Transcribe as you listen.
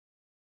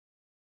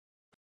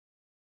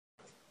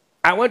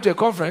I went to a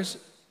conference.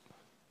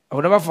 I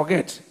will never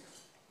forget.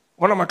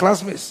 One of my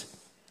classmates,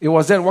 he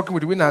was there working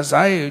with winners.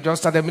 I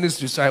just started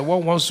ministry, so I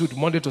wore one suit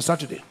Monday to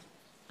Saturday.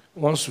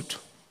 One suit.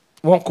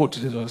 One coat.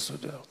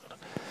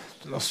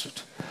 Not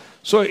suit.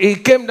 So he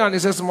came down. He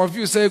said, some of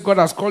you say God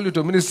has called you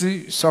to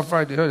ministry,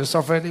 suffer.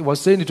 He was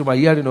saying it to my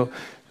ear,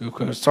 you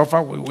can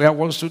suffer, we wear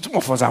one suit. Some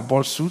of us are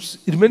bought suits.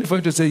 It meant for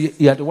you to say,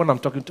 you are the one I'm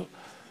talking to.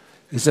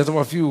 He said, some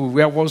of you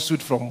wear one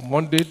suit from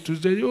Monday,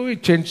 Tuesday. You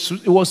change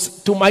suit. It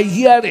was to my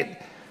hearing.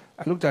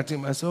 I looked at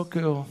him. I said,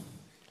 okay,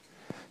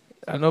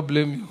 I don't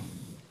blame you.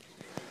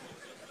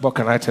 But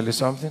can I tell you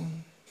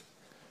something?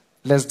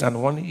 Less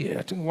than 1 year,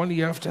 I think 1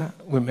 year after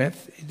we met,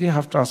 he didn't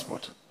have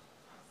transport.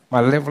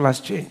 My level has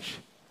changed.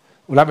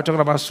 Will I be talking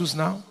about suits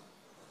now?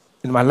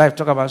 In my life,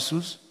 talk about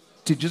suits?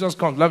 Till Jesus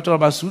comes, will I be talking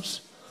about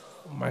suits?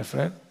 My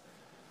friend.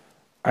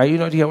 Are you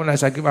not here when I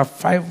said I give out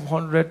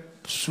 500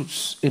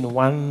 suits in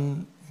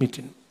one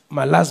meeting?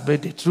 My last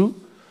birthday, true?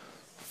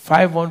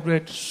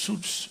 500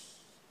 suits.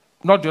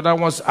 Not the other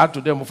ones add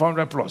to them,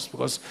 500 plus,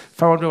 because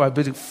 500 were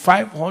basic.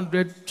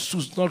 500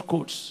 suits, not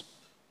coats.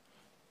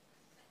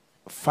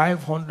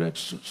 500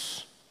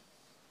 suits.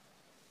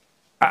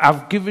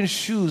 I've given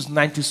shoes,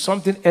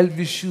 90-something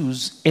LV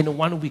shoes in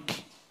 1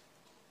 week.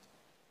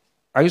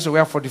 I used to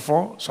wear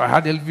 44, so I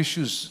had LV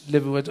shoes.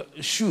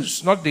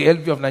 Shoes, not the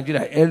LV of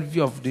Nigeria, LV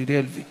of the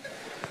LV.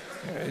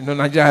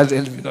 Nigeria has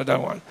LV, not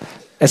that one.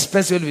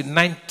 Expensive LV,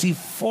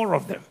 94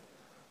 of them.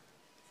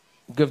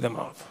 Give them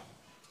out.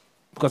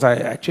 Because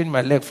I changed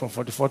my leg from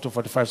 44 to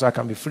 45 so I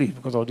can be free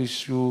because of this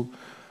shoe,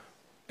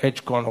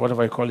 edge-con, or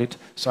whatever you call it.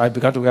 So I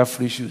began to wear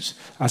free shoes.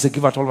 I said,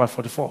 give out all my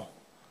 44.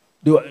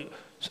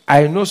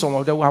 I know some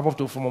of them who have up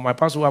to, from my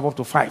past, who have up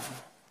to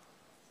 5.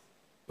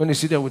 When you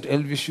see them with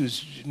LV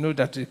shoes, you know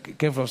that it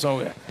came from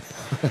somewhere.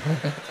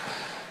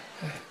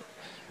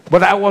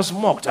 But I was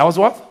mocked. I was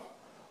what?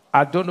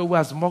 I don't know who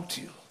has mocked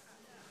you.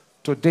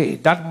 Today,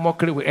 that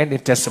mockery will end in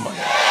testimony.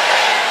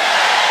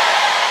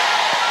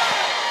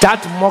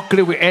 That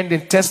mockery will end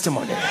in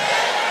testimony.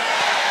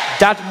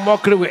 That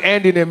mockery will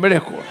end in a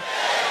miracle.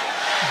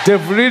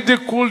 They've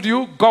ridiculed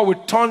you. God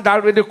will turn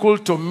that ridicule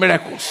to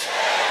miracles.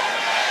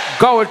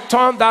 God will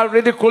turn that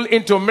ridicule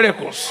into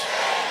miracles.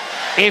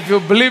 If you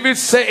believe it,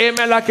 say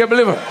amen like a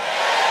believer.